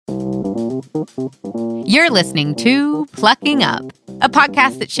You're listening to Plucking Up, a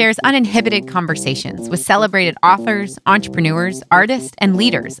podcast that shares uninhibited conversations with celebrated authors, entrepreneurs, artists, and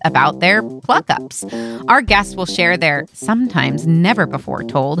leaders about their pluck-ups. Our guests will share their sometimes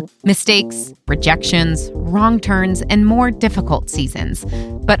never-before-told mistakes, rejections, wrong turns, and more difficult seasons,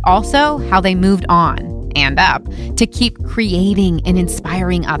 but also how they moved on and up to keep creating and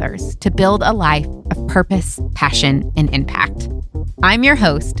inspiring others to build a life of purpose, passion, and impact. I'm your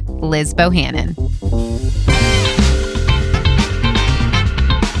host, Liz Bohannon.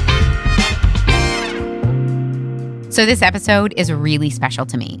 So this episode is really special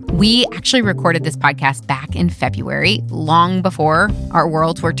to me. We actually recorded this podcast back in February, long before our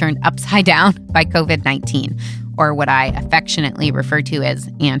worlds were turned upside down by COVID-19, or what I affectionately refer to as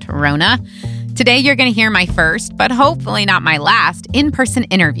Aunt Rona. Today, you're going to hear my first, but hopefully not my last, in-person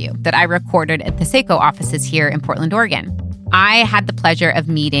interview that I recorded at the Seiko offices here in Portland, Oregon. I had the pleasure of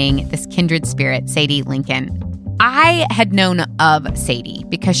meeting this kindred spirit, Sadie Lincoln. I had known of Sadie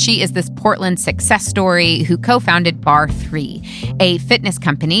because she is this Portland success story who co-founded Bar 3, a fitness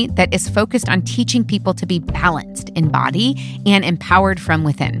company that is focused on teaching people to be balanced in body and empowered from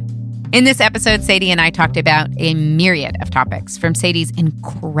within. In this episode, Sadie and I talked about a myriad of topics, from Sadie's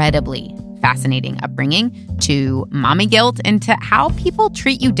incredibly fascinating upbringing to mommy guilt and to how people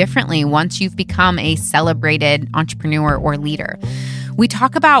treat you differently once you've become a celebrated entrepreneur or leader. We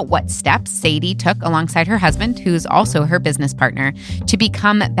talk about what steps Sadie took alongside her husband, who's also her business partner, to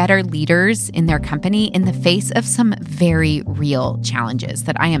become better leaders in their company in the face of some very real challenges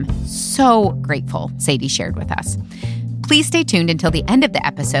that I am so grateful Sadie shared with us. Please stay tuned until the end of the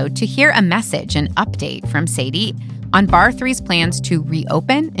episode to hear a message and update from Sadie on Bar 3's plans to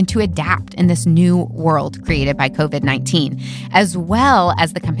reopen and to adapt in this new world created by COVID-19, as well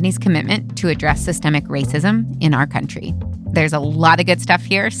as the company's commitment to address systemic racism in our country. There's a lot of good stuff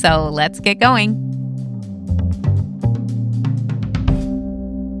here, so let's get going.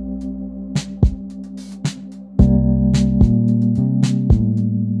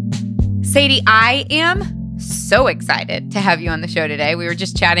 Sadie, I am so excited to have you on the show today. We were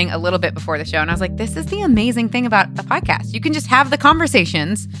just chatting a little bit before the show, and I was like, this is the amazing thing about the podcast. You can just have the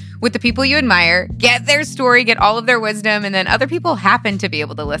conversations with the people you admire, get their story, get all of their wisdom, and then other people happen to be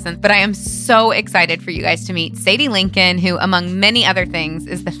able to listen. But I am so excited for you guys to meet Sadie Lincoln, who, among many other things,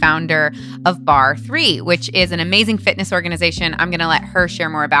 is the founder of Bar 3, which is an amazing fitness organization. I'm going to let her share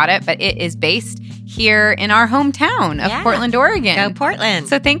more about it, but it is based here in our hometown of Portland, Oregon. Go Portland.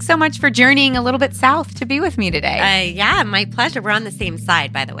 So thanks so much for journeying a little bit south to be with me today. Yeah, my pleasure. We're on the same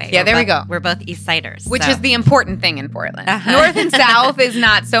side, by the way. Yeah, we go. We're both East Siders. Which is the important thing in Portland. North and South is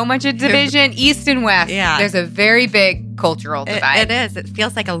not so much a division. East and West, there's a very big cultural divide. It is. It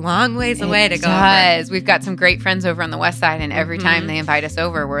feels like a long ways away to go over. It does. We've got some great friends over on the West Side, and every time they invite us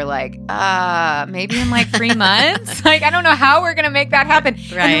over, we're like, maybe in like 3 months? Like, I don't know how we're going to make that happen.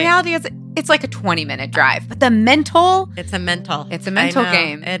 Right. And the reality is, it's like a 20-minute drive. But the mental... It's a mental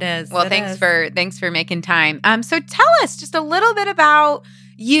game. It is. Well, thanks for making time. So tell us just a little bit about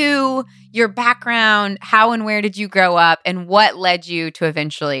you, your background, how and where did you grow up, and what led you to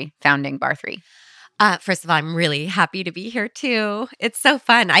eventually founding Bar 3? First of all, I'm really happy to be here too. It's so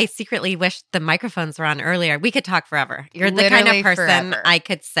fun. I secretly wish the microphones were on earlier. We could talk forever. You're the kind of person forever. I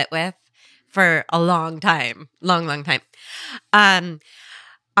could sit with for a long time. Long time.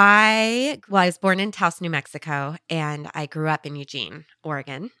 I was born in Taos, New Mexico, and I grew up in Eugene,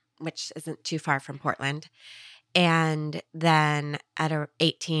 Oregon, which isn't too far from Portland. And then at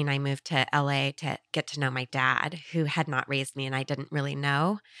 18, I moved to LA to get to know my dad, who had not raised me and I didn't really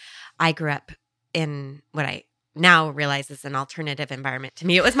know. I grew up in what I now realize is an alternative environment. To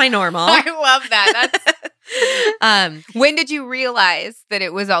me, it was my normal. I love that. When did you realize that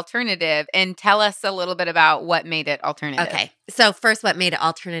it was alternative? And tell us a little bit about what made it alternative. Okay. So first, what made it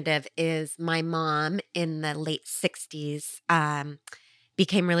alternative is my mom in the late 60s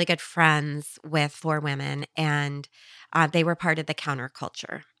became really good friends with 4 women, and they were part of the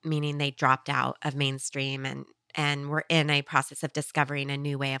counterculture, meaning they dropped out of mainstream and were in a process of discovering a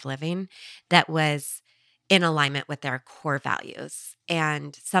new way of living that was in alignment with their core values.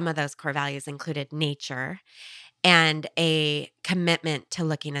 And some of those core values included nature and a commitment to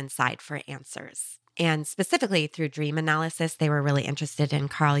looking inside for answers. And specifically through dream analysis, they were really interested in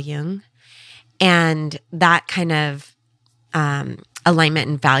Carl Jung. And that kind of alignment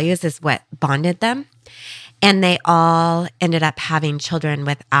and values is what bonded them. And they all ended up having children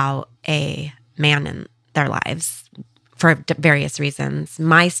without a man in their lives for various reasons.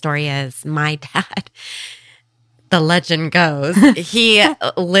 My story is my dad the legend goes, he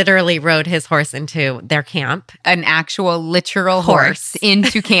literally rode his horse into their camp. An actual literal horse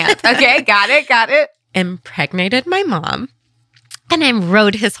into camp. Okay, got it. Impregnated my mom and then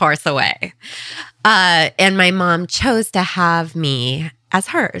rode his horse away. And my mom chose to have me as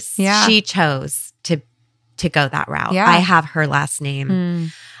hers. Yeah. She chose to go that route. Yeah. I have her last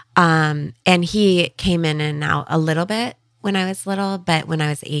name. And he came in and out a little bit when I was little, but when I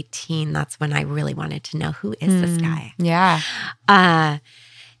was 18, that's when I really wanted to know, who is this guy? Yeah.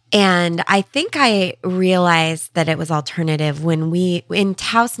 And I think I realized that it was alternative when in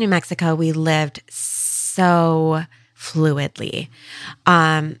Taos, New Mexico, we lived so fluidly.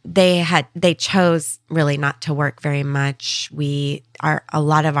 They chose really not to work very much. A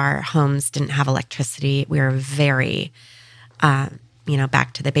lot of our homes didn't have electricity. We were very,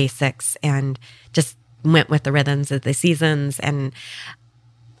 back to the basics and just went with the rhythms of the seasons. And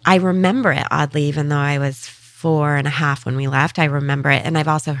I remember it oddly, even though I was 4.5 when we left, I remember it. And I've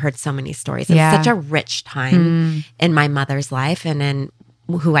also heard so many stories. It was such a rich time in my mother's life and in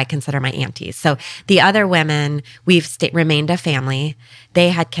who I consider my aunties. So the other women, we've remained a family. They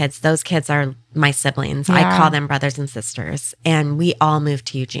had kids. Those kids are my siblings. Yeah. I call them brothers and sisters. And we all moved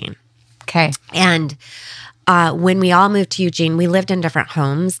to Eugene. Okay. And when we all moved to Eugene, we lived in different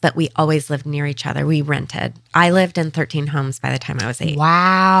homes, but we always lived near each other. We rented. I lived in 13 homes by the time I was 8.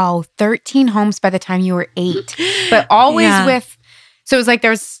 Wow. 13 homes by the time you were 8. But always so it was like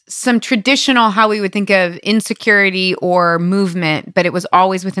there's some traditional how we would think of insecurity or movement, but it was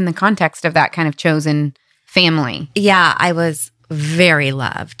always within the context of that kind of chosen family. Yeah, I was very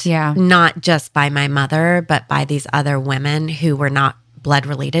loved. Yeah. Not just by my mother, but by these other women who were not blood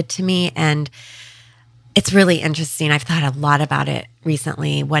related to me. And it's really interesting. I've thought a lot about it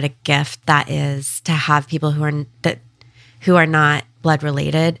recently, what a gift that is to have people who are not blood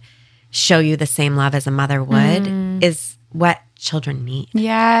related show you the same love as a mother would is what children need.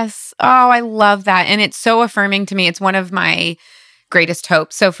 Yes. Oh, I love that. And it's so affirming to me. It's one of my greatest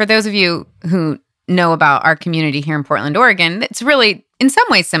hopes. So for those of you who know about our community here in Portland, Oregon, it's really in some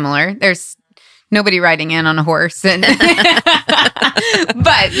ways similar. There's nobody riding in on a horse. And but,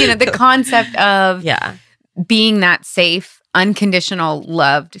 the concept of being that safe, unconditional,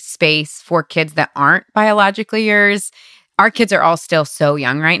 loved space for kids that aren't biologically yours. Our kids are all still so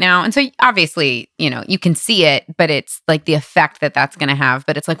young right now. And so obviously, you can see it, but it's like the effect that that's going to have.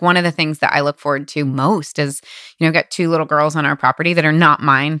 But it's like one of the things that I look forward to most is, I've got 2 little girls on our property that are not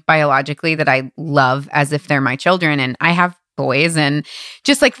mine biologically that I love as if they're my children. And I have boys, and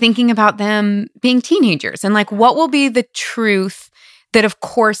just like thinking about them being teenagers and like what will be the truth that of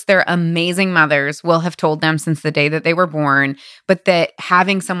course their amazing mothers will have told them since the day that they were born, but that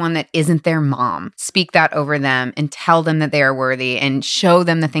having someone that isn't their mom speak that over them and tell them that they are worthy and show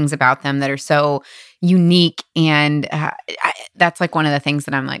them the things about them that are so unique. And that's like one of the things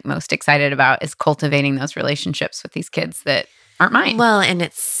that I'm like most excited about is cultivating those relationships with these kids that aren't mine. Well, and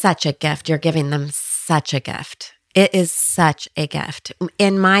it's such a gift. You're giving them such a gift. It is such a gift.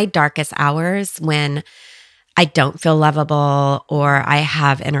 In my darkest hours when I don't feel lovable or I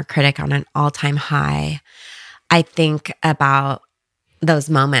have inner critic on an all-time high, I think about those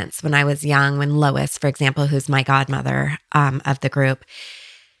moments when I was young, when Lois, for example, who's my godmother of the group,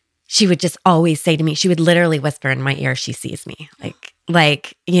 she would just always say to me, she would literally whisper in my ear, she sees me,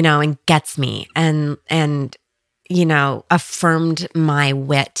 and gets me and affirmed my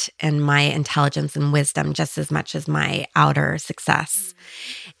wit and my intelligence and wisdom just as much as my outer success.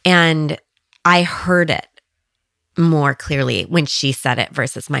 And I heard it more clearly when she said it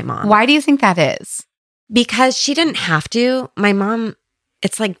versus my mom. Why do you think that is? Because she didn't have to. My mom,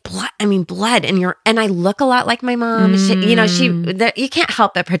 it's like blood. I mean, blood, and I look a lot like my mom. You can't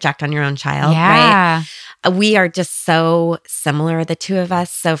help but project on your own child, right? We are just so similar, the two of us.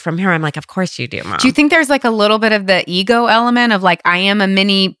 So from here, I'm like, of course you do, Mom. Do you think there's like a little bit of the ego element of like, I am a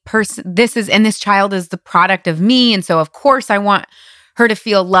mini person, this child is the product of me. And so of course I want her to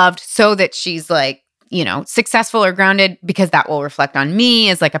feel loved so that she's like, successful or grounded because that will reflect on me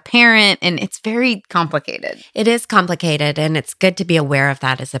as like a parent. And it's very complicated. It is complicated. And it's good to be aware of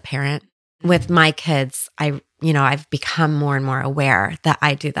that as a parent. With my kids, I've become more and more aware that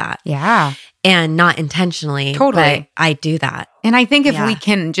I do that. Yeah. And not intentionally, totally. But I do that. And I think if we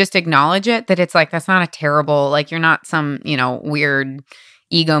can just acknowledge it, that it's like, that's not a terrible, like you're not some, weird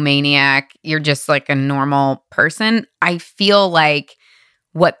egomaniac. You're just like a normal person. I feel like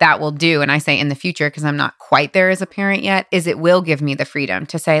what that will do, and I say in the future because I'm not quite there as a parent yet, is it will give me the freedom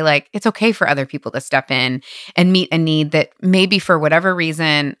to say like, it's okay for other people to step in and meet a need that maybe for whatever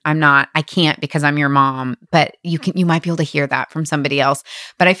reason I can't because I'm your mom, but you might be able to hear that from somebody else.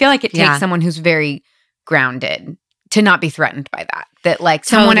 But I feel like it takes someone who's very grounded to not be threatened by that. That like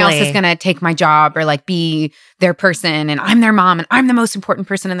someone else is going to take my job or like be their person and I'm their mom and I'm the most important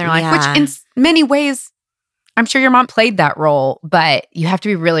person in their life, which in many ways, I'm sure your mom played that role, but you have to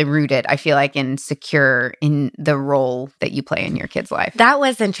be really rooted, I feel like, and secure in the role that you play in your kid's life. That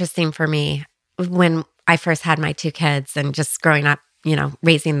was interesting for me when I first had my 2 kids and just growing up,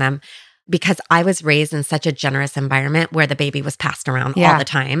 raising them. Because I was raised in such a generous environment where the baby was passed around all the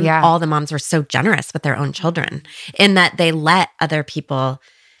time. Yeah. All the moms were so generous with their own children in that they let other people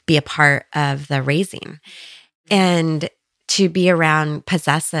be a part of the raising. And to be around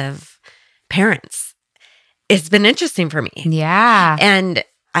possessive parents, it's been interesting for me. Yeah. And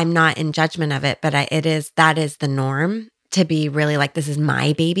I'm not in judgment of it, but that is the norm to be really like, this is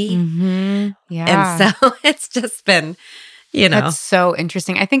my baby. Mm-hmm. Yeah. And so it's just been... That's so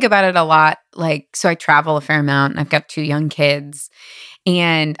interesting. I think about it a lot. Like, so I travel a fair amount and I've got 2 young kids.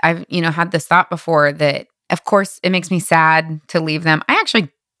 And I've, had this thought before that, of course, it makes me sad to leave them. I actually,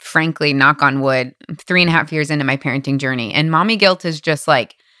 frankly, knock on wood, 3.5 years into my parenting journey. And mommy guilt is just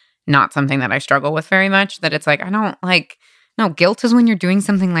like not something that I struggle with very much. That it's like, no, guilt is when you're doing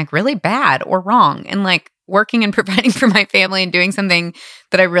something like really bad or wrong. And like, working and providing for my family and doing something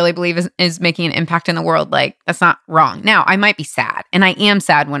that I really believe is making an impact in the world, like that's not wrong. Now, I might be sad, and I am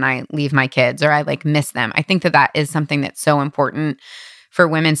sad when I leave my kids or I like miss them. I think that is something that's so important for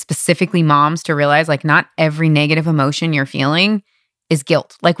women, specifically moms, to realize like not every negative emotion you're feeling is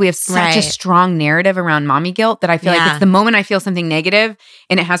guilt. Like we have such a strong narrative around mommy guilt that I feel like it's the moment I feel something negative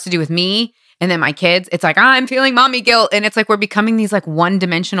and it has to do with me and then my kids, it's like, I'm feeling mommy guilt. And it's like we're becoming these like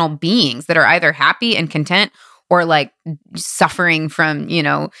one-dimensional beings that are either happy and content or like suffering from,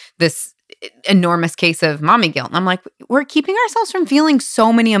 this enormous case of mommy guilt. And I'm like, we're keeping ourselves from feeling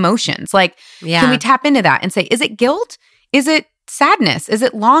so many emotions. Like, can we tap into that and say, is it guilt? Is it sadness? Is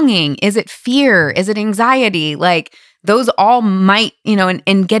it longing? Is it fear? Is it anxiety? Like, those all might,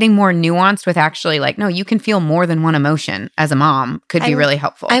 and getting more nuanced with actually like, no, you can feel more than one emotion as a mom could be really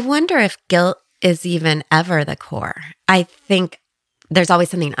helpful. I wonder if guilt is even ever the core. I think there's always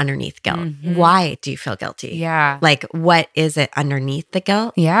something underneath guilt. Mm-hmm. Why do you feel guilty? Yeah. Like, what is it underneath the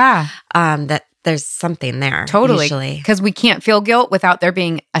guilt? Yeah. That there's something there. Totally. Usually. Because we can't feel guilt without there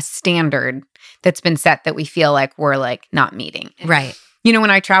being a standard that's been set that we feel like we're like not meeting. Right.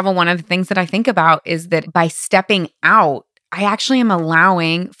 When I travel, one of the things that I think about is that by stepping out, I actually am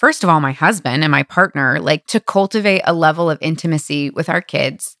allowing, first of all, my husband and my partner, like to cultivate a level of intimacy with our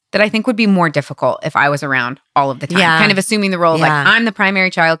kids that I think would be more difficult if I was around all of the time. Yeah. Kind of assuming the role of like, I'm the primary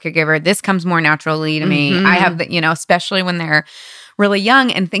child caregiver. This comes more naturally to me. I have the, especially when they're really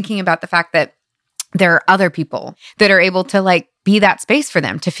young, and thinking about the fact that there are other people that are able to like be that space for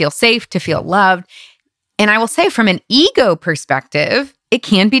them to feel safe, to feel loved. And I will say from an ego perspective, it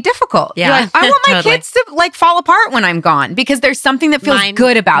can be difficult. Yeah. You're like, I want my kids to like fall apart when I'm gone because there's something that feels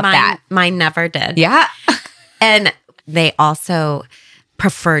good about that. Mine never did. Yeah. And they also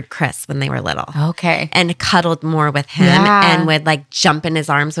preferred Chris when they were little. Okay. And cuddled more with him and would like jump in his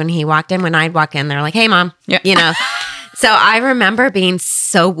arms when he walked in. When I'd walk in, they're like, hey, mom, So I remember being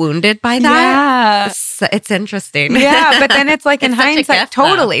so wounded by that. Yeah. It's interesting. Yeah, but then it's like in hindsight,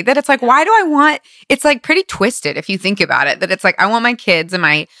 totally. That it's like, why do I want, it's like pretty twisted if you think about it. That it's like, I want my kids and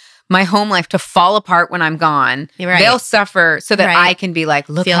my home life to fall apart when I'm gone. Right. They'll suffer so that I can be like,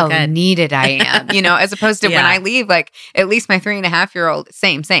 look how needed I am. As opposed to when I leave, like at least my 3.5-year-old,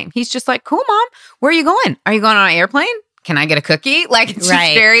 same. He's just like, cool, mom, where are you going? Are you going on an airplane? Can I get a cookie? Like it's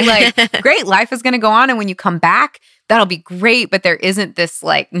just very like, great, life is going to go on. And when you come back, that'll be great, but there isn't this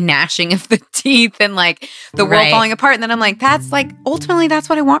like gnashing of the teeth and like the world falling apart. And then I'm like, that's like, ultimately, that's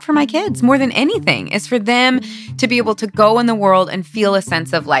what I want for my kids more than anything, is for them to be able to go in the world and feel a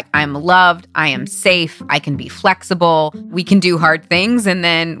sense of like, I'm loved, I am safe, I can be flexible, we can do hard things, and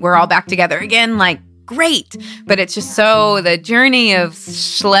then we're all back together again, like, great. But it's just so the journey of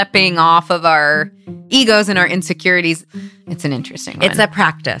schlepping off of our egos and our insecurities, it's an interesting one. It's a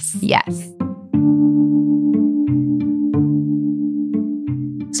practice. Yes.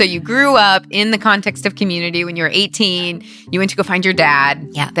 So you grew up in the context of community. When you were 18, you went to go find your dad.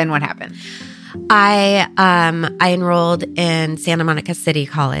 Yeah. Then what happened? I enrolled in Santa Monica City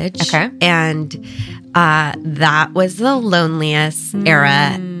College. Okay. And that was the loneliest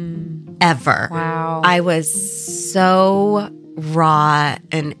era ever. Wow. I was so raw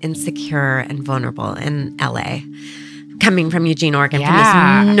and insecure and vulnerable in LA. Coming from Eugene, Oregon, from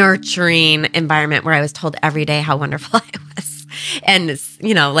this nurturing environment where I was told every day how wonderful I was. And,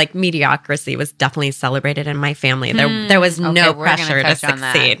 like mediocrity was definitely celebrated in my family. There was no pressure to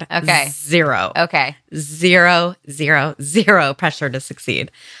succeed. Okay. Zero. Okay. Zero pressure to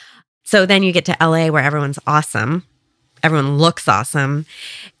succeed. So then you get to LA where everyone's awesome. everyone looks awesome.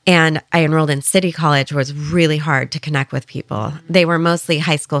 And I enrolled in City College, where it was really hard to connect with people. They were mostly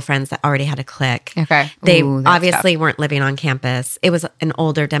high school friends that already had a clique. Okay. They Ooh, that's obviously tough. weren't living on campus. It was an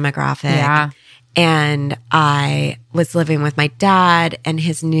older demographic. Yeah. And I was living with my dad and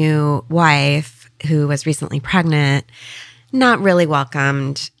his new wife, who was recently pregnant, not really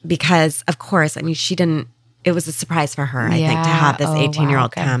welcomed because, of course, I mean, it was a surprise for her, I think, to have this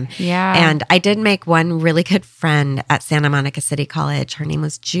 18-year-old come. Yeah. And I did make one really good friend at Santa Monica City College. Her name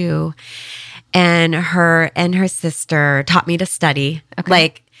was Ju. And her sister taught me to study. Okay.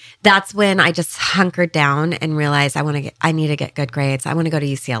 Like, that's when I just hunkered down and realized I need to get good grades. I want to go to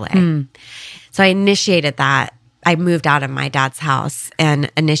UCLA. So I initiated that. I moved out of my dad's house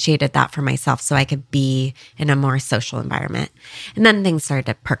and initiated that for myself so I could be in a more social environment. And then things started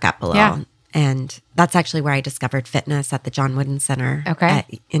to perk up a little. Yeah. And that's actually where I discovered fitness at the John Wooden Center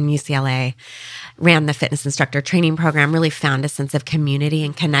in UCLA. Ran the fitness instructor training program, really found a sense of community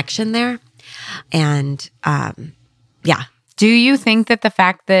and connection there. And yeah. Do you think that the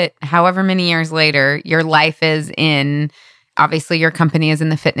fact that however many years later, your life is obviously your company is in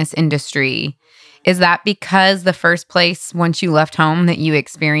the fitness industry, is that because the first place, once you left home, that you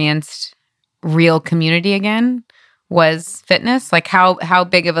experienced real community again was fitness? Like how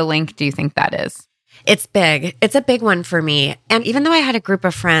big of a link do you think that is? It's big. It's a big one for me. And even though I had a group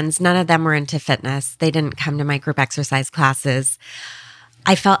of friends, none of them were into fitness. They didn't come to my group exercise classes.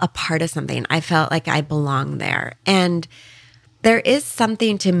 I felt a part of something. I felt like I belonged there. And there is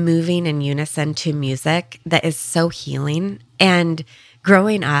something to moving in unison to music that is so healing. And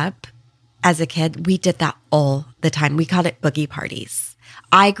growing up as a kid, we did that all the time. We called it boogie parties.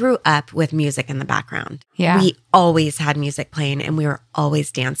 I grew up with music in the background. Yeah. We always had music playing and we were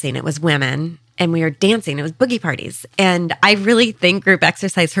always dancing. It was women and we were dancing. It was boogie parties. And I really think group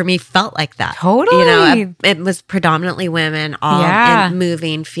exercise for me felt like that. Totally. You know, it was predominantly women all and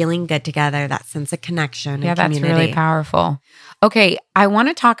moving, feeling good together, that sense of connection and community. That's really powerful. Okay, I want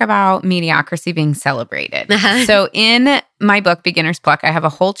to talk about mediocrity being celebrated. So in my book, Beginner's Pluck, I have a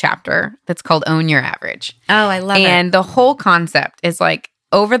whole chapter that's called Own Your Average. Oh, I love it. And the whole concept is like,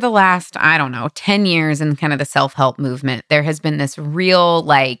 over the last, 10 years in kind of the self-help movement, there has been this real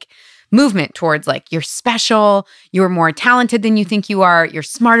movement towards you're special, you're more talented than you think you are, you're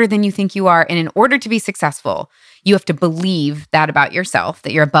smarter than you think you are. And in order to be successful, you have to believe that about yourself,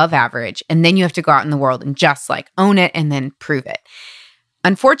 that you're above average. And then you have to go out in the world and just own it and then prove it.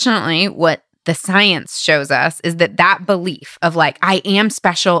 Unfortunately, what the science shows us is that belief of I am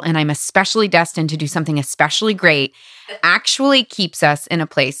special and I'm especially destined to do something especially great actually keeps us in a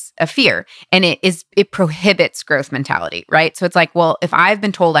place of fear. And it prohibits growth mentality, right? So it's well, if I've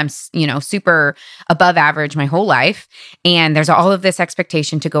been told I'm, super above average my whole life, and there's all of this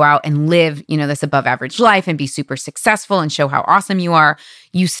expectation to go out and live, this above average life and be super successful and show how awesome you are,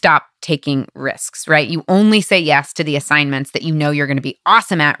 you stop taking risks, right? You only say yes to the assignments that you know you're going to be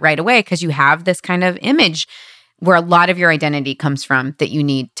awesome at right away because you have this kind of image where a lot of your identity comes from that you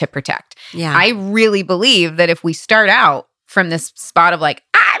need to protect. Yeah. I really believe that if we start out from this spot of I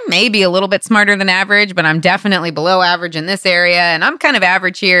may be a little bit smarter than average, but I'm definitely below average in this area, and I'm kind of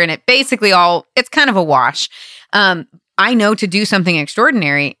average here, and it's kind of a wash. I know to do something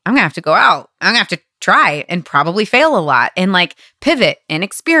extraordinary, I'm going to have to go out. I'm going to have to try and probably fail a lot and pivot and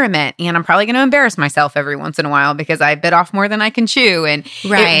experiment. And I'm probably going to embarrass myself every once in a while because I bit off more than I can chew. And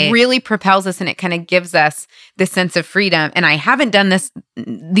it really propels us and it kind of gives us this sense of freedom. And I haven't done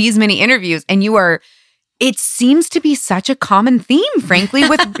these many interviews, and it seems to be such a common theme, frankly,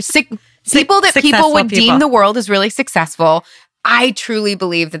 with people that people would deem the world as really successful. I truly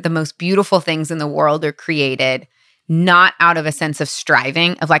believe that the most beautiful things in the world are created not out of a sense of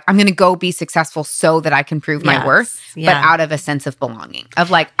striving of I'm going to go be successful so that I can prove my worth, but out of a sense of belonging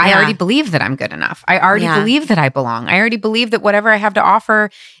of I already believe that I'm good enough. I already believe that I belong. I already believe that whatever I have to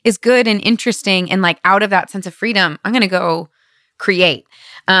offer is good and interesting. And out of that sense of freedom, I'm going to go create.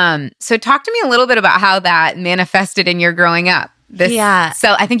 So talk to me a little bit about how that manifested in your growing up.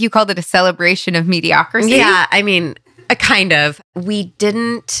 So I think you called it a celebration of mediocrity. Yeah. I mean, kind of. We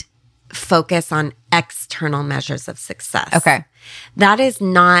didn't focus on external measures of success. Okay. That is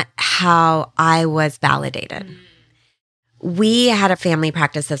not how I was validated. We had a family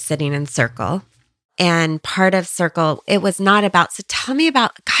practice of sitting in circle. And part of circle, it was not about, so tell me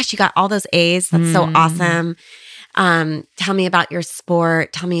about, gosh, you got all those A's. That's so awesome. Tell me about your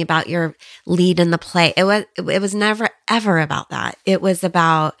sport. Tell me about your lead in the play. It was never, ever about that. It was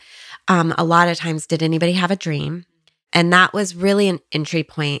about, a lot of times, did anybody have a dream? And that was really an entry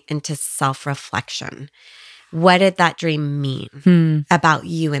point into self-reflection. what did that dream mean about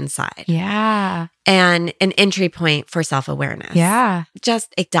you inside? Yeah. And an entry point for self-awareness. Yeah.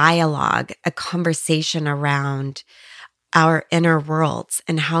 Just a dialogue, a conversation around our inner worlds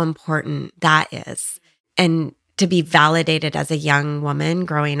and how important that is. And to be validated as a young woman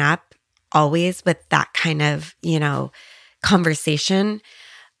growing up, always with that kind of, conversation.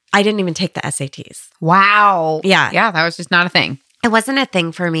 I didn't even take the SATs. Wow. Yeah. Yeah, that was just not a thing. It wasn't a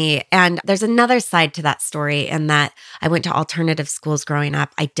thing for me. And there's another side to that story in that I went to alternative schools growing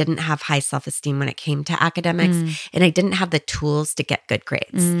up. I didn't have high self-esteem when it came to academics, and I didn't have the tools to get good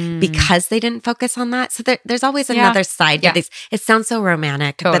grades because they didn't focus on that. So there's always another side to these. It sounds so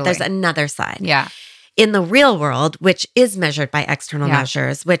romantic, but there's another side. Yeah. In the real world, which is measured by external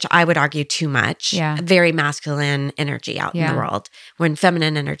measures, which I would argue too much, very masculine energy out in the world, when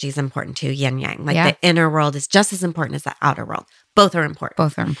feminine energy is important too, yin yang. Like the inner world is just as important as the outer world. Both are important.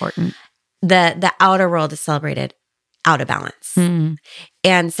 Both are important. The outer world is celebrated out of balance.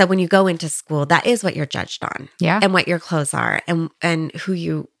 And so when you go into school, that is what you're judged on. Yeah. And what your clothes are and who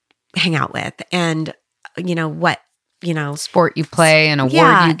you hang out with and, what sport you play and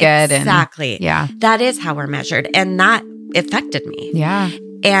award you get. Exactly. And, that is how we're measured. And that affected me. Yeah.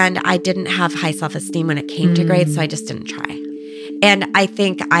 And I didn't have high self-esteem when it came to grades, so I just didn't try. And I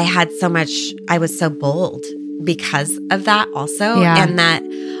think I was so bold because of that also. Yeah. And that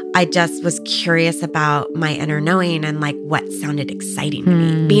I just was curious about my inner knowing and like what sounded exciting to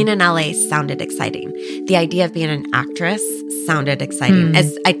me. Being in LA sounded exciting. The idea of being an actress sounded exciting.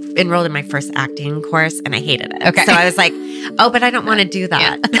 As I enrolled in my first acting course and I hated it. Okay. So I was like, but I don't want to do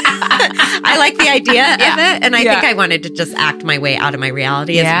that. I like the idea of it. And I think I wanted to just act my way out of my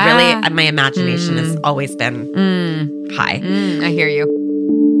reality. It's really, my imagination has always been high. I hear you.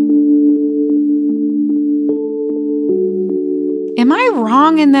 Am I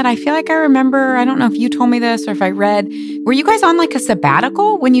wrong in that I feel like I remember, I don't know if you told me this or if I read, were you guys on like a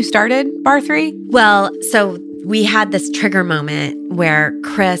sabbatical when you started Bar 3? Well, so we had this trigger moment where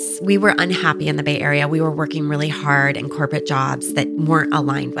we were unhappy in the Bay Area. We were working really hard in corporate jobs that weren't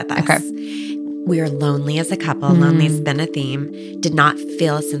aligned with us. Okay. We were lonely as a couple. Lonely has been a theme. Did not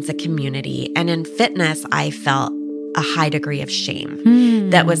feel a sense of community. And in fitness, I felt a high degree of shame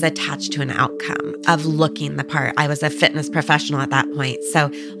that was attached to an outcome of looking the part. I was a fitness professional at that point.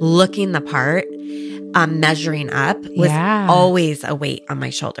 So looking the part, measuring up was always a weight on my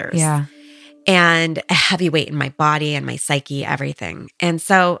shoulders. Yeah. And a heavy weight in my body and my psyche, everything. And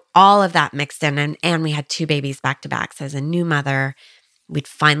so all of that mixed in, and we had 2 babies back to back. So I was a new mother. We'd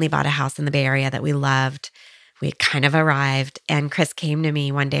finally bought a house in the Bay Area that we loved. We had kind of arrived, and Chris came to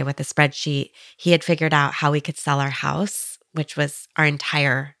me one day with a spreadsheet. He had figured out how we could sell our house, which was our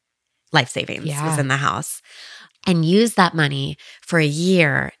entire life savings was in the house, and use that money for a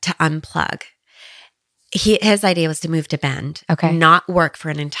year to unplug. His idea was to move to Bend, not work for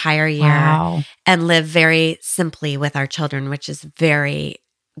an entire year, and live very simply with our children, which is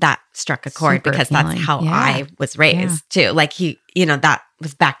that struck a chord because that's how I was raised too. Like that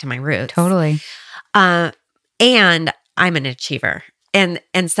was back to my roots. Totally. And I'm an achiever. And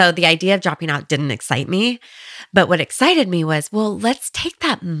so the idea of dropping out didn't excite me. But what excited me was, well, let's take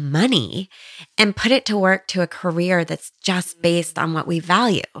that money and put it to work to a career that's just based on what we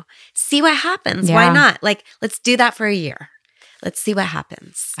value. See what happens. Yeah. Why not? Like, let's do that for a year. Let's see what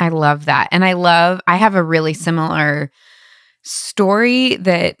happens. I love that. And I have a really similar story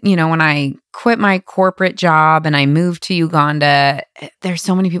that, when I quit my corporate job and I moved to Uganda, there's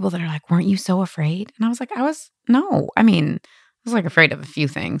so many people that are like, weren't you so afraid? And I was like, I was like afraid of a few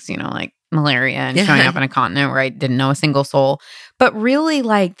things, like malaria and showing up on a continent where I didn't know a single soul. But really,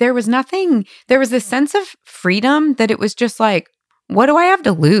 like, there was this sense of freedom that it was just like, what do I have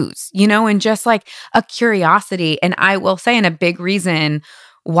to lose? And just like a curiosity. And I will say, and a big reason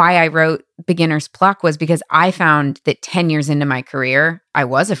why I wrote Beginner's Pluck was because I found that 10 years into my career, I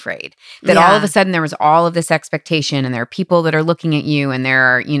was afraid that all of a sudden there was all of this expectation and there are people that are looking at you and there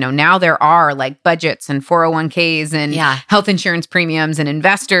are, now there are like budgets and 401ks and health insurance premiums and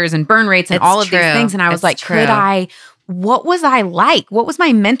investors and burn rates and all of these things. And I was what was I like? What was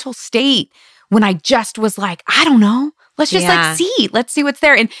my mental state when I just was like, I don't know. Let's just let's see what's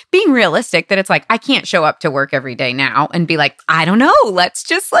there. And being realistic that it's like, I can't show up to work every day now and be like, I don't know. Let's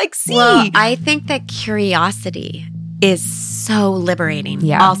just like see. Well, I think that curiosity is so liberating.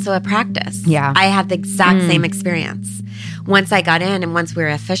 Yeah. Also a practice. Yeah. I have the exact same experience. once I got in and once we were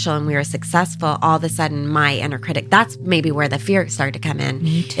official and we were successful, all of a sudden my inner critic, that's maybe where the fear started to come in.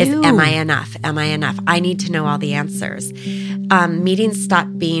 Me too. Is, am I enough? Am I enough? I need to know all the answers. Meetings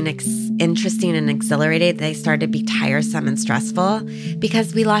stopped being interesting and exhilarated. They started to be tiresome and stressful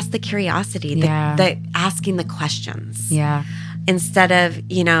because we lost the curiosity, the asking the questions. Yeah. Instead of,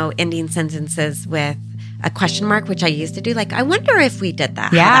 ending sentences with a question mark, which I used to do. Like, I wonder if we did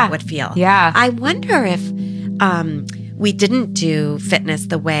that, how that would feel. Yeah. I wonder if we didn't do fitness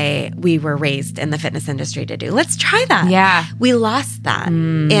the way we were raised in the fitness industry to do. Let's try that. Yeah. We lost that.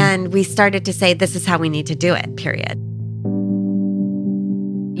 And we started to say, this is how we need to do it, period.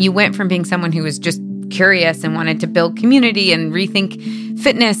 You went from being someone who was just curious and wanted to build community and rethink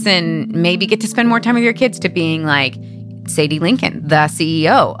fitness and maybe get to spend more time with your kids to being like Sadie Lincoln, the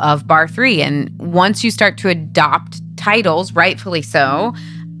CEO of Bar3. And once you start to adopt titles, rightfully so,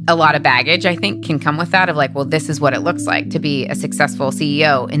 a lot of baggage, I think, can come with that of like, well, this is what it looks like to be a successful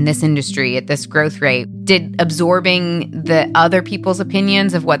CEO in this industry at this growth rate. Did absorbing the other people's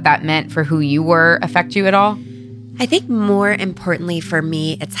opinions of what that meant for who you were affect you at all? I think more importantly for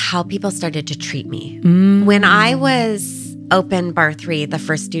me, it's how people started to treat me. When I was open Bar3, the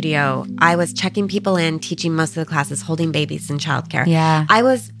first studio, I was checking people in, teaching most of the classes, holding babies in childcare. Yeah. I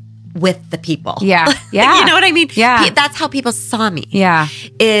was with the people. Yeah. Yeah. You know what I mean? Yeah. That's how people saw me. Yeah.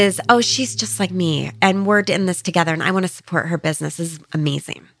 Is, oh, she's just like me and we're in this together and I want to support her business. This is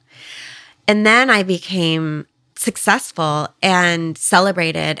amazing. And then I became successful and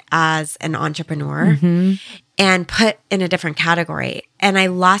celebrated as an entrepreneur and put in a different category. And I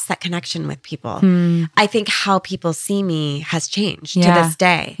lost that connection with people. I think how people see me has changed to this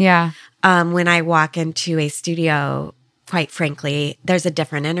day. Yeah. When I walk into a studio, quite frankly, there's a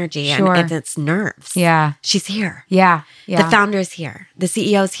different energy and it's nerves. Yeah. She's here. Yeah. Yeah. The founder's here. The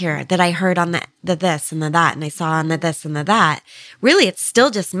CEO's here that I heard on the this and the that and I saw on the this and the that. Really, it's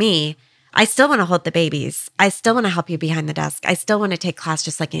still just me. I still want to hold the babies. I still want to help you behind the desk. I still want to take class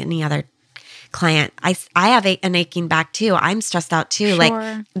just like any other client. I have an aching back too. I'm stressed out too. Sure.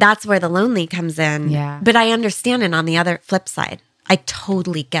 Like that's where the lonely comes in. Yeah. But I understand it on the other flip side. I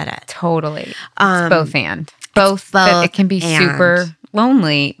totally get it. Totally. It's both and. Both that it can be and. super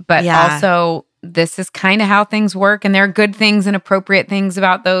lonely, but also this is kind of how things work. And there are good things and appropriate things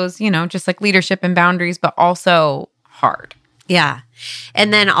about those, just like leadership and boundaries, but also hard. Yeah.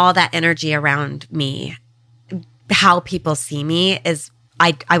 And then all that energy around me, how people see me is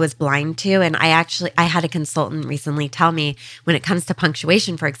I was blind to. And I had a consultant recently tell me when it comes to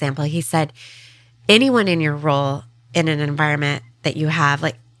punctuation, for example, he said, anyone in your role in an environment that you have,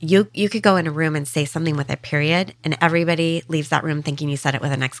 like you could go in a room and say something with a period and everybody leaves that room thinking you said it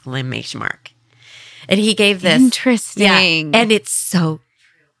with an exclamation mark. And he gave this. Interesting. Yeah, and it's so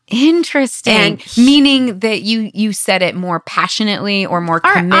interesting. Meaning that you said it more passionately or more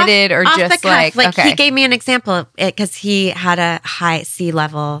committed or just like okay. He gave me an example because he had a high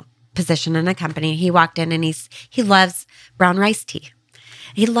C-level position in a company. He walked in and he loves brown rice tea.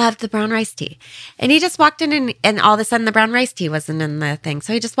 He loved the brown rice tea. And he just walked in and all of a sudden the brown rice tea wasn't in the thing.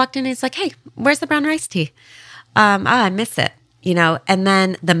 So he just walked in and he's like, hey, where's the brown rice tea? I miss it, and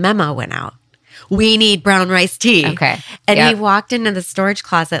then the memo went out. We need brown rice tea. Okay. And he walked into the storage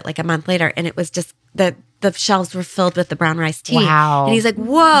closet like a month later and it was just the shelves were filled with the brown rice tea. Wow. And he's like,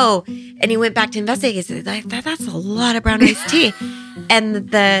 whoa. And he went back to investigate. He said, that's a lot of brown rice tea. And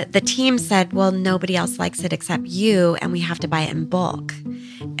the team said, well, nobody else likes it except you and we have to buy it in bulk.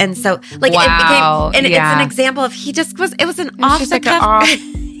 And so like it became, and it's an example of it was an off the cuff.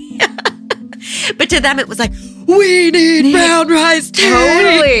 But to them, it was like, we need brown rice tea.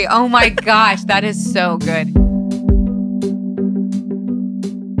 Totally. Oh my gosh, that is so good.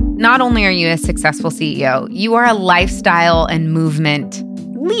 Not only are you a successful CEO, you are a lifestyle and movement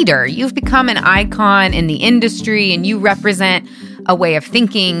leader. You've become an icon in the industry and you represent a way of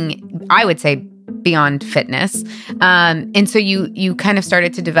thinking, I would say, beyond fitness. And so you kind of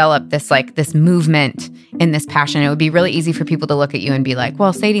started to develop this movement and this passion. It would be really easy for people to look at you and be like,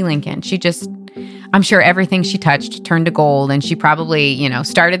 well, Sadie Lincoln, I'm sure everything she touched turned to gold and she probably,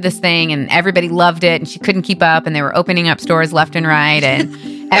 started this thing and everybody loved it and she couldn't keep up and they were opening up stores left and right and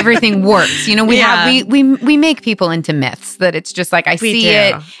everything works. We make people into myths that it's just like I see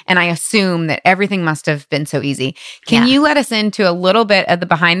it and I assume that everything must have been so easy. Can you let us into a little bit of the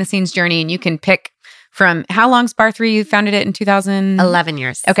behind the scenes journey and you can pick from how long's Bar3? You founded it in 2000? 11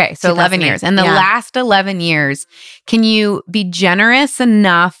 years. Okay, so 11 years. And the last 11 years, can you be generous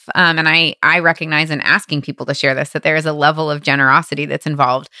enough, and I recognize in asking people to share this, that there is a level of generosity that's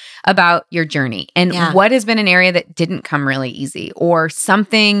involved about your journey. And what has been an area that didn't come really easy or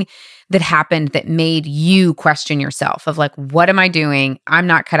something that happened that made you question yourself of like, what am I doing? I'm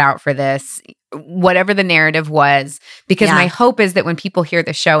not cut out for this. Whatever the narrative was, because my hope is that when people hear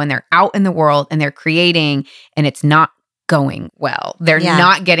the show and they're out in the world and they're creating and it's not going well, they're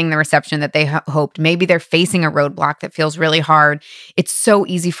not getting the reception that they hoped. Maybe they're facing a roadblock that feels really hard. It's so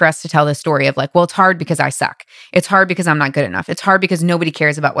easy for us to tell the story of like, well, it's hard because I suck. It's hard because I'm not good enough. It's hard because nobody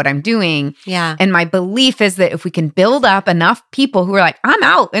cares about what I'm doing. Yeah. And my belief is that if we can build up enough people who are like, I'm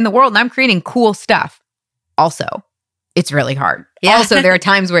out in the world and I'm creating cool stuff. Also, it's really hard. Yeah. Also, there are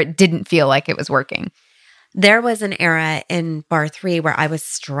times where it didn't feel like it was working. There was an era in Bar 3 where I was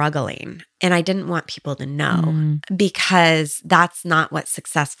struggling and I didn't want people to know because that's not what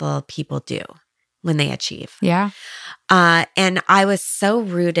successful people do when they achieve. Yeah. And I was so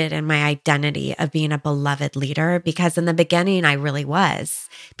rooted in my identity of being a beloved leader because in the beginning I really was.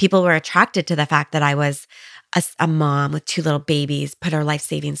 People were attracted to the fact that I was a mom with 2 little babies, put her life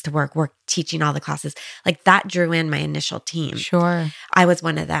savings to work teaching all the classes. Like that drew in my initial team. Sure. I was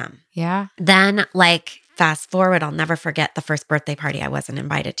one of them. Yeah. Then like fast forward, I'll never forget the first birthday party I wasn't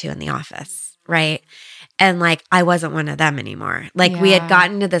invited to in the office, right? And like I wasn't one of them anymore. Like we had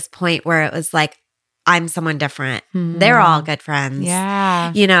gotten to this point where it was like, I'm someone different. They're all good friends.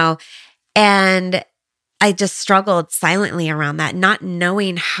 Yeah. You know, and I just struggled silently around that, not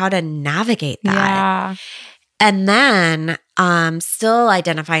knowing how to navigate that. Yeah. And then still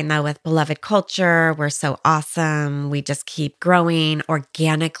identifying though with beloved culture. We're so awesome. We just keep growing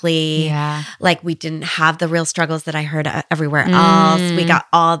organically. Yeah. Like we didn't have the real struggles that I heard everywhere else. We got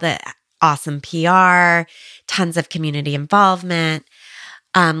all the awesome PR, tons of community involvement.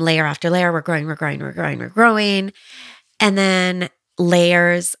 Layer after layer, we're growing. And then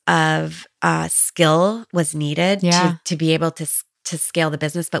layers of skill was needed to be able to scale the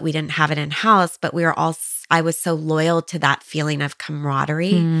business, but we didn't have it in-house. But I was so loyal to that feeling of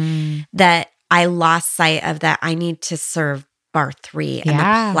camaraderie that I lost sight of that I need to serve Bar 3 and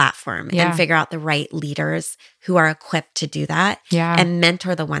the platform and figure out the right leaders who are equipped to do that and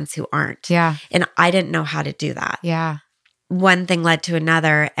mentor the ones who aren't. Yeah. And I didn't know how to do that. Yeah. One thing led to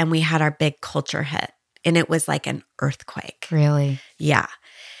another, and we had our big culture hit, and it was like an earthquake. Really? Yeah.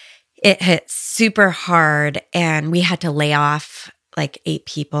 It hit super hard, and we had to lay off like 8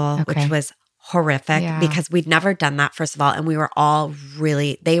 people, which was horrific because we'd never done that, first of all. And we were all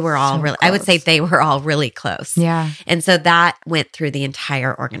really, I would say they were all really close. Yeah. And so that went through the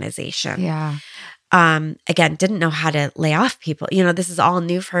entire organization. Yeah. Again, didn't know how to lay off people. You know, this is all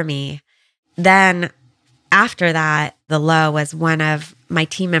new for me. Then after that, the low was one of my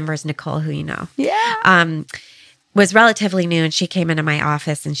team members, Nicole, who you know. Yeah. Was relatively new, and she came into my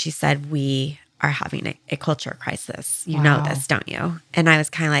office and she said, we are having a culture crisis. You know this, don't you? And I was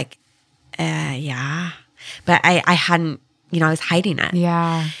kind of like, yeah. But I hadn't, I was hiding it.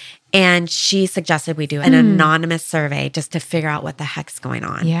 Yeah. And she suggested we do an anonymous survey just to figure out what the heck's going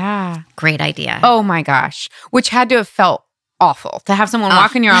on. Yeah. Great idea. Oh my gosh. Which had to have felt awful to have someone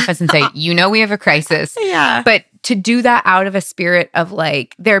walk in your office and say, we have a crisis. Yeah. But to do that out of a spirit of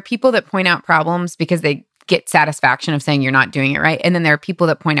like, there are people that point out problems because they get satisfaction of saying you're not doing it right. And then there are people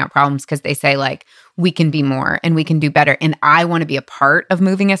that point out problems because they say like, we can be more and we can do better. And I want to be a part of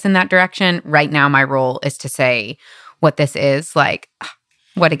moving us in that direction. Right now, my role is to say what this is. Like,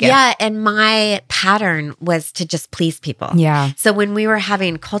 what a gift. Yeah. And my pattern was to just please people. Yeah. So when we were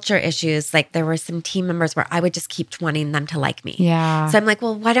having culture issues, like there were some team members where I would just keep wanting them to like me. Yeah. So I'm like,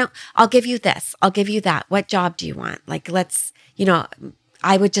 well, I'll give you this. I'll give you that. What job do you want? Like,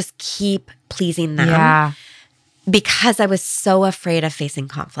 I would just keep pleasing them. Yeah. Because I was so afraid of facing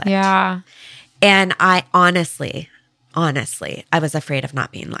conflict. Yeah. And I honestly, I was afraid of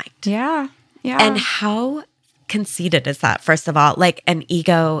not being liked. Yeah. Yeah. And how conceited is that, first of all? Like, and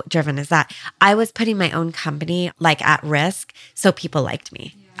ego driven is that? I was putting my own company like at risk so people liked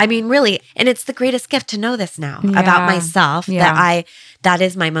me. I mean, really, and it's the greatest gift to know this now about myself, that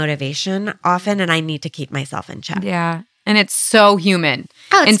is my motivation often, and I need to keep myself in check. Yeah. And it's so human.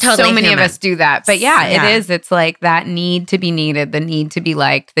 Oh, it's and totally so many human. of us do that. But it is. It's like that need to be needed, the need to be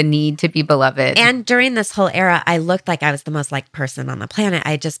liked, the need to be beloved. And during this whole era, I looked like I was the most liked person on the planet.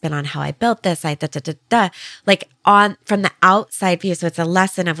 I had just been on How I Built This. Like from the outside view. So it's a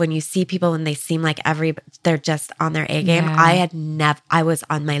lesson of when you see people when they seem like they're just on their A game. Yeah.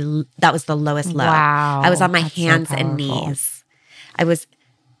 That was the lowest low. Wow. I was on my That's so hands and powerful. knees. I was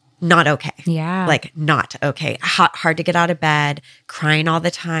not okay. Yeah. Like not okay. Hard to get out of bed, crying all the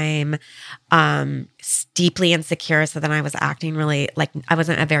time, deeply insecure. So then I was acting really like I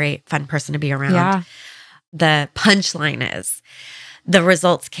wasn't a very fun person to be around. Yeah. The punchline is the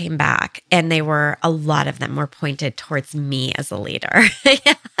results came back, and a lot of them were pointed towards me as a leader.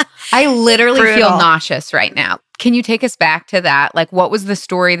 I literally Brutal. feel nauseous right now. Can you take us back to that? Like, what was the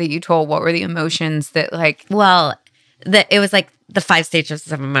story that you told? What were the emotions that like? Well, it was like the 5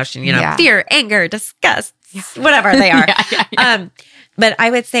 stages of emotion, Yeah. fear, anger, disgust, whatever they are. Yeah. But I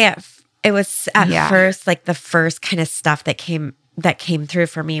would say it was at Yeah. first, like the first kind of stuff that came through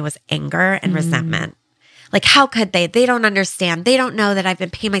for me was anger and resentment. Like, how could they? They don't understand. They don't know that I've been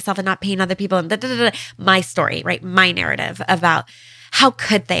paying myself and not paying other people. And my story, right? My narrative about how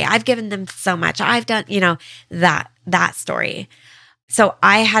could they? I've given them so much. I've done, that story. So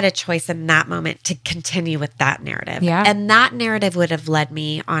I had a choice in that moment to continue with that narrative. Yeah. And that narrative would have led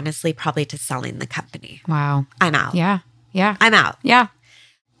me, honestly, probably to selling the company. Wow. I'm out. Yeah. Yeah. I'm out. Yeah.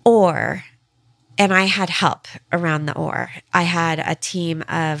 And I had help around I had a team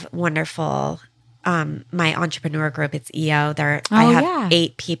of wonderful, my entrepreneur group, it's EO. I have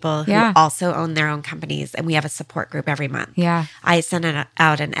 8 people who also own their own companies, and we have a support group every month. Yeah. I sent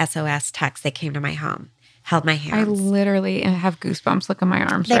out an SOS text. They came to my home, held my hands. I literally have goosebumps. Look at my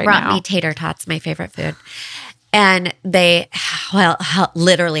arms They right brought now. me tater tots, my favorite food. And they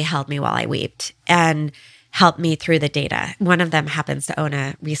literally held me while I wept and helped me through the data. One of them happens to own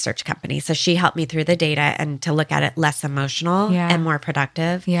a research company. So she helped me through the data and to look at it less emotional and more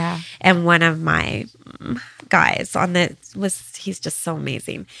productive. Yeah. And one of my guys he's just so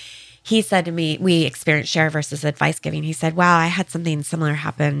amazing. He said to me, we experienced share versus advice giving. He said, wow, I had something similar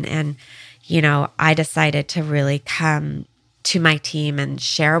happen. And, I decided to really come to my team and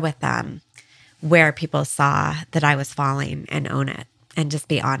share with them where people saw that I was falling and own it and just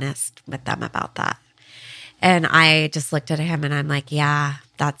be honest with them about that. And I just looked at him and I'm like, yeah,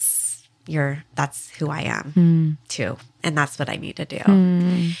 that's who I am too. And that's what I need to do.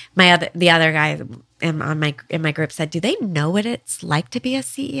 The other guy in my group said, do they know what it's like to be a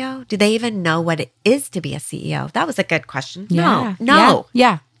CEO? Do they even know what it is to be a CEO? That was a good question. Yeah. No.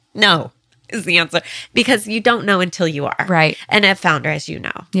 Yeah. No is the answer, because you don't know until you are. Right. And a founder, as you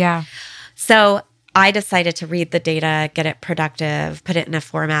know. Yeah. So I decided to read the data, get it productive, put it in a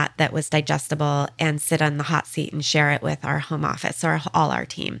format that was digestible, and sit on the hot seat and share it with our home office or all our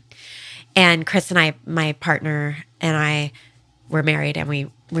team. And Chris and I, my partner and I, were married, and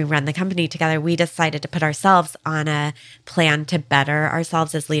we run the company together. We decided to put ourselves on a plan to better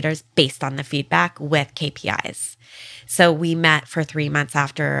ourselves as leaders based on the feedback with KPIs. So we met for 3 months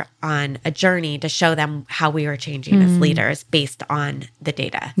after on a journey to show them how we were changing as leaders based on the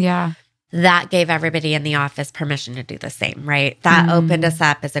data. Yeah. That gave everybody in the office permission to do the same, right? That opened us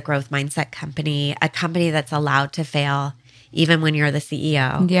up as a growth mindset company, a company that's allowed to fail even when you're the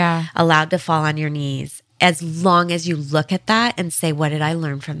CEO. Yeah. Allowed to fall on your knees, as long as you look at that and say, what did I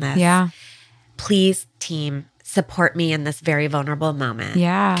learn from this? Yeah. Please, team, support me in this very vulnerable moment.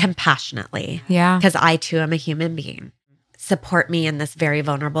 Yeah. Compassionately. Yeah. Because I too am a human being. Support me in this very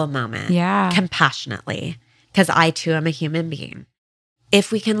vulnerable moment. Yeah. Compassionately. Because I too am a human being.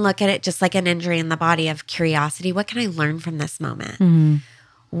 If we can look at it just like an injury in the body of curiosity, what can I learn from this moment?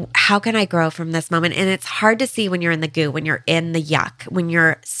 How can I grow from this moment? And it's hard to see when you're in the goo, when you're in the yuck, when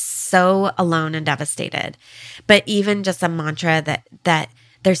you're so alone and devastated. But even just a mantra that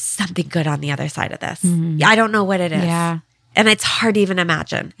there's something good on the other side of this. I don't know what it is. Yeah. And it's hard to even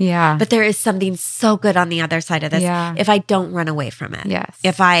imagine. Yeah. But there is something so good on the other side of this if I don't run away from it. Yes.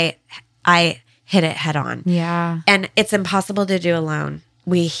 If I hit it head on. Yeah. And it's impossible to do alone.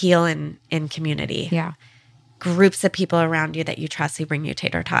 We heal in community. Yeah. Groups of people around you that you trust who bring you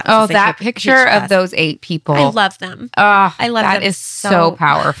tater tots. Oh, It's like that picture of those 8 people. I love them. Oh, I love that them is so I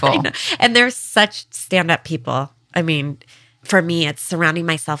powerful. know. And they're such stand-up people. I mean, for me, it's surrounding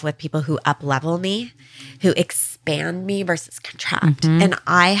myself with people who up-level me, who expand me versus contract. And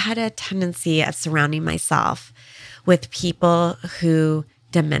I had a tendency of surrounding myself with people who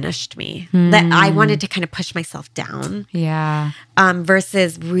diminished me, that I wanted to kind of push myself down. Yeah.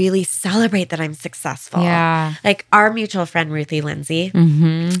 Versus really celebrate that I'm successful. Yeah. Like our mutual friend, Ruthie Lindsay.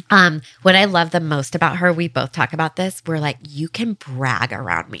 What I love the most about her, we both talk about this, we're like, you can brag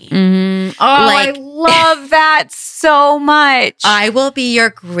around me. Oh, Like- I love that so much. I will be your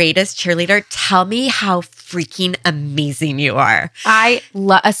greatest cheerleader. Tell me how freaking amazing you are. I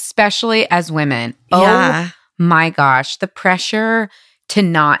love, especially as women. Yeah. Oh my gosh, the pressure to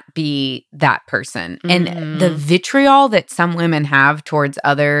not be that person and the vitriol that some women have towards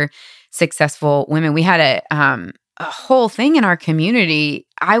other successful women. We had a whole thing in our community.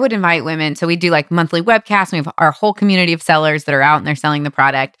 I would invite women. So we do like monthly webcasts. We have our whole community of sellers that are out and they're selling the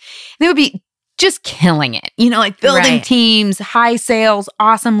product. And they would be just killing it, like building teams, high sales,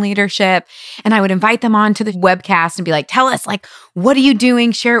 awesome leadership. And I would invite them on to the webcast and be like, tell us, like, what are you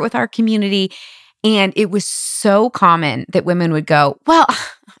doing? Share it with our community. And it was so common that women would go, well,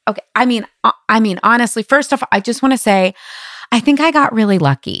 okay. I mean, honestly, first off, I just want to say, I think I got really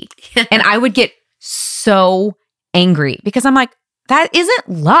lucky. And I would get so angry because I'm like, that isn't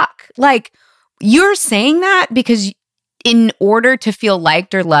luck. Like, you're saying that because in order to feel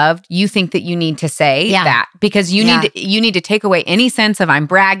liked or loved, you think that you need to say that because you need to take away any sense of I'm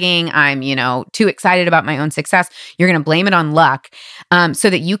bragging, I'm, too excited about my own success. You're going to blame it on luck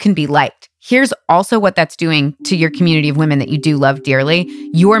so that you can be liked. Here's also what that's doing to your community of women that you do love dearly.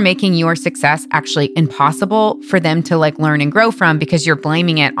 You are making your success actually impossible for them to like learn and grow from because you're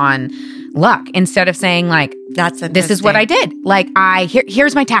blaming it on luck instead of saying like, this is what I did. Like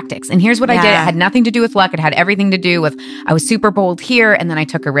here's my tactics and here's what I did. It had nothing to do with luck. It had everything to do with I was super bold here and then I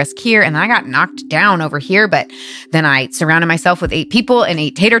took a risk here and then I got knocked down over here. But then I surrounded myself with 8 people and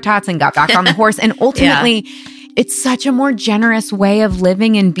 8 tater tots and got back on the horse. And ultimately, it's such a more generous way of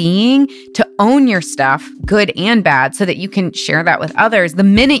living and being to own your stuff, good and bad, so that you can share that with others. The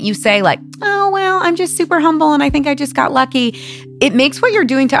minute you say like, oh, well, I'm just super humble and I think I just got lucky, it makes what you're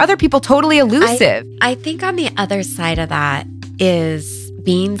doing to other people totally elusive. I think on the other side of that is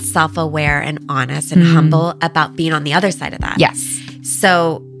being self-aware and honest and humble about being on the other side of that. Yes.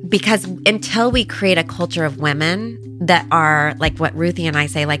 So because until we create a culture of women that are like what Ruthie and I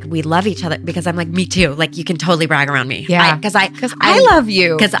say, like we love each other because I'm like, me too. Like you can totally brag around me. Yeah. Because I love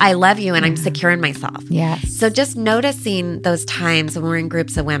you. Because I love you and I'm secure in myself. Yes. So just noticing those times when we're in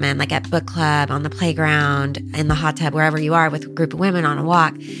groups of women, like at book club, on the playground, in the hot tub, wherever you are with a group of women on a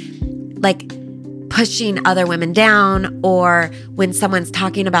walk, like pushing other women down, or when someone's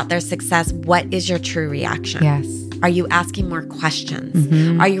talking about their success, what is your true reaction? Yes. Are you asking more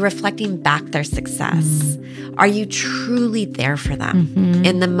questions? Are you reflecting back their success? Are you truly there for them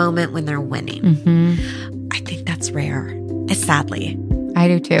in the moment when they're winning? I think that's rare, sadly. I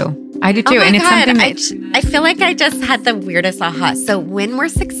do too. Oh my and it's God, something that I feel like I just had the weirdest aha. So when we're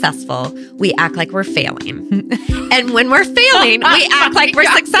successful, we act like we're failing. And when we're failing, we act like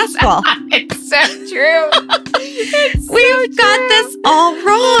we're successful. It's so true. We've got this all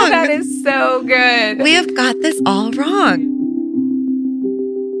wrong. That is so good. We have got this all wrong.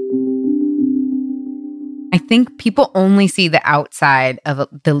 I think people only see the outside of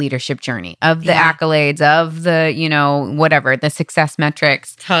the leadership journey, of the accolades, of the, whatever, the success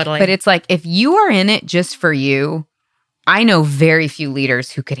metrics. Totally. But it's like, if you are in it just for you, I know very few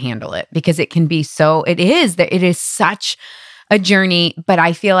leaders who could handle it because it can be it is such a journey. But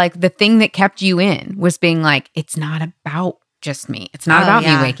I feel like the thing that kept you in was being like, it's not about just me. It's not about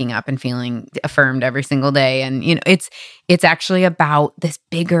me waking up and feeling affirmed every single day. And, it's actually about this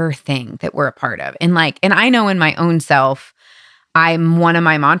bigger thing that we're a part of. And I know in my own self, one of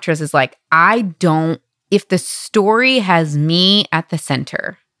my mantras is like, if the story has me at the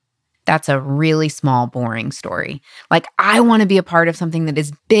center, that's a really small, boring story. Like, I want to be a part of something that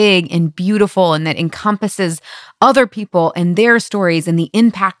is big and beautiful and that encompasses other people and their stories and the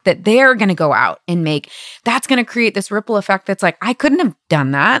impact that they're going to go out and make. That's going to create this ripple effect that's like, I couldn't have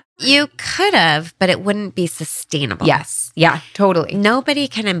done that. You could have, but it wouldn't be sustainable. Yes. Yeah, totally. Nobody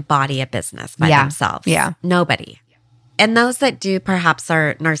can embody a business by themselves. Yeah. Nobody. And those that do perhaps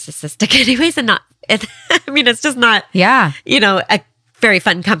are narcissistic anyways and not, it's just not, a very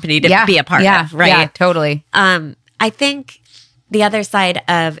fun company to be a part of, right? Yeah, totally. I think the other side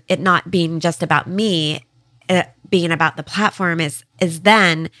of it not being just about me, being about the platform is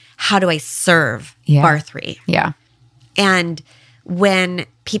then how do I serve Bar3? Yeah. And when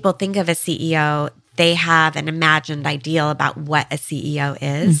people think of a CEO, they have an imagined ideal about what a CEO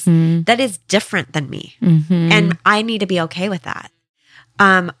is that is different than me. And I need to be okay with that.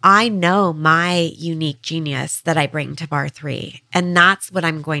 I know my unique genius that I bring to Bar3, and that's what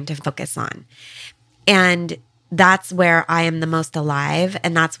I'm going to focus on. And that's where I am the most alive,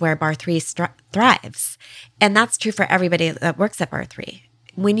 and that's where Bar3 thrives. And that's true for everybody that works at Bar3.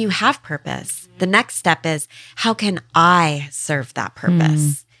 When you have purpose, the next step is, how can I serve that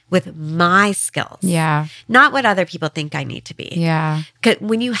purpose with my skills? Yeah. Not what other people think I need to be. Yeah. Because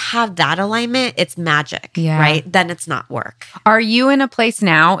when you have that alignment, it's magic, right? Then it's not work. Are you in a place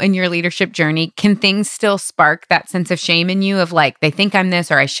now in your leadership journey? Can things still spark that sense of shame in you of like, they think I'm this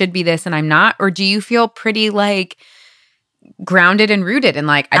or I should be this and I'm not? Or do you feel pretty like grounded and rooted and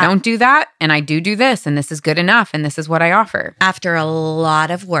like, I don't do that and I do this and this is good enough and this is what I offer? After a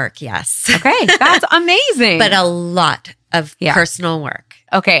lot of work, yes. Okay, that's amazing. But a lot of personal work.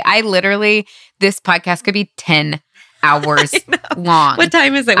 Okay, this podcast could be 10 hours long. What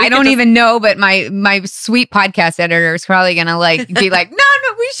time is it? I don't even know, but my sweet podcast editor is probably going to be like, no,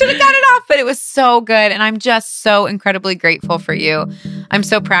 we should have got it off. But it was so good. And I'm just so incredibly grateful for you. I'm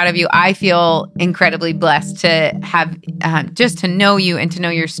so proud of you. I feel incredibly blessed to have just to know you and to know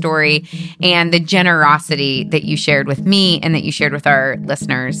your story and the generosity that you shared with me and that you shared with our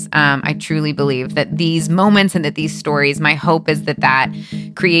listeners. I truly believe that these moments and that these stories, my hope is that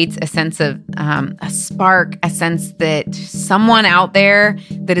creates a sense of a spark, a sense that someone out there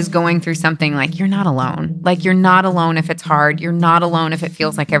that is going through something, like, you're not alone. Like, you're not alone if it's hard. You're not alone if it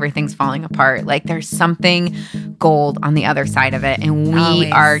feels like everything's falling apart. Like, there's something gold on the other side of it. And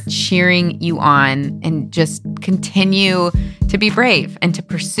we are cheering you on, and just continue to be brave and to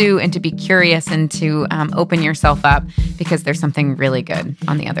pursue and to be curious and to open yourself up, because there's something really good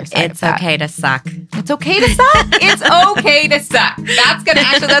on the other side of that. It's okay to suck. It's okay to suck. It's okay to suck.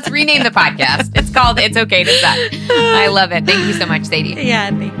 Let's rename the podcast. It's called It's Okay to Suck. I love it. Thank you so much, Sadie. Yeah,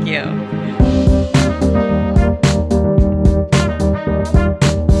 thank you.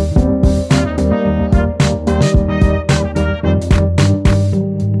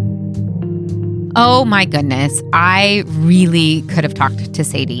 Oh my goodness. I really could have talked to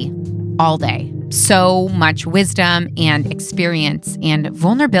Sadie all day. So much wisdom and experience and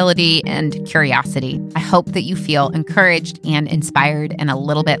vulnerability and curiosity. I hope that you feel encouraged and inspired and a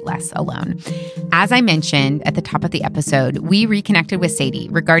little bit less alone. As I mentioned at the top of the episode, we reconnected with Sadie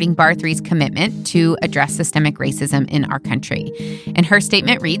regarding Bar3's commitment to address systemic racism in our country. And her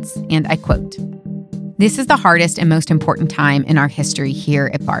statement reads, and I quote, "This is the hardest and most important time in our history here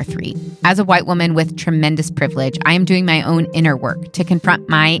at Bar3. As a white woman with tremendous privilege, I am doing my own inner work to confront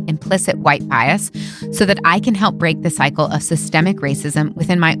my implicit white bias so that I can help break the cycle of systemic racism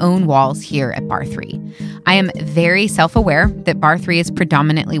within my own walls here at Bar3. I am very self-aware that Bar3 is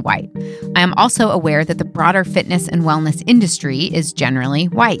predominantly white. I am also aware that the broader fitness and wellness industry is generally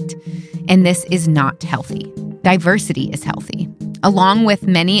white, and this is not healthy. Diversity is healthy. Along with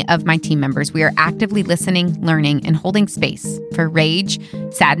many of my team members, we are actively listening, learning, and holding space for rage,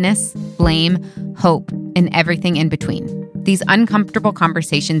 sadness, blame, hope, and everything in between. These uncomfortable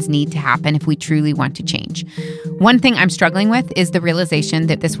conversations need to happen if we truly want to change. One thing I'm struggling with is the realization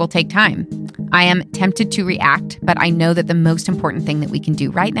that this will take time. I am tempted to react, but I know that the most important thing that we can do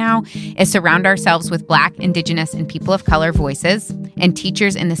right now is surround ourselves with Black, Indigenous, and people of color voices and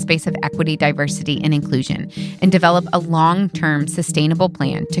teachers in the space of equity, diversity, and inclusion, and develop a long-term sustainable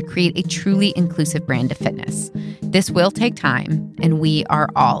plan to create a truly inclusive brand of fitness. This will take time, and we are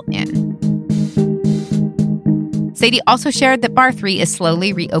all in." Sadie also shared that Bar3 is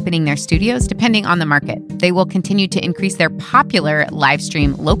slowly reopening their studios depending on the market. They will continue to increase their popular live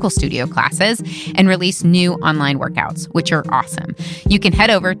stream local studio classes and release new online workouts, which are awesome. You can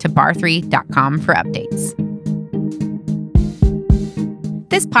head over to bar3.com for updates.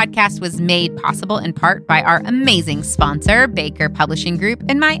 This podcast was made possible in part by our amazing sponsor, Baker Publishing Group,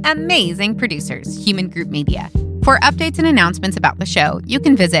 and my amazing producers, Human Group Media. For updates and announcements about the show, you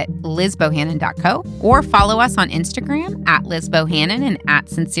can visit lizbohannon.co or follow us on Instagram at lizbohannon and at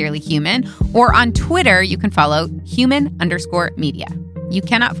sincerelyhuman, or on Twitter, you can follow human_media. You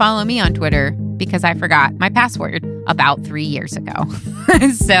cannot follow me on Twitter because I forgot my password about 3 years ago.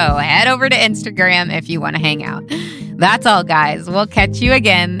 So head over to Instagram if you want to hang out. That's all, guys. We'll catch you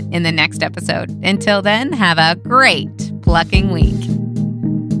again in the next episode. Until then, have a great plucking week.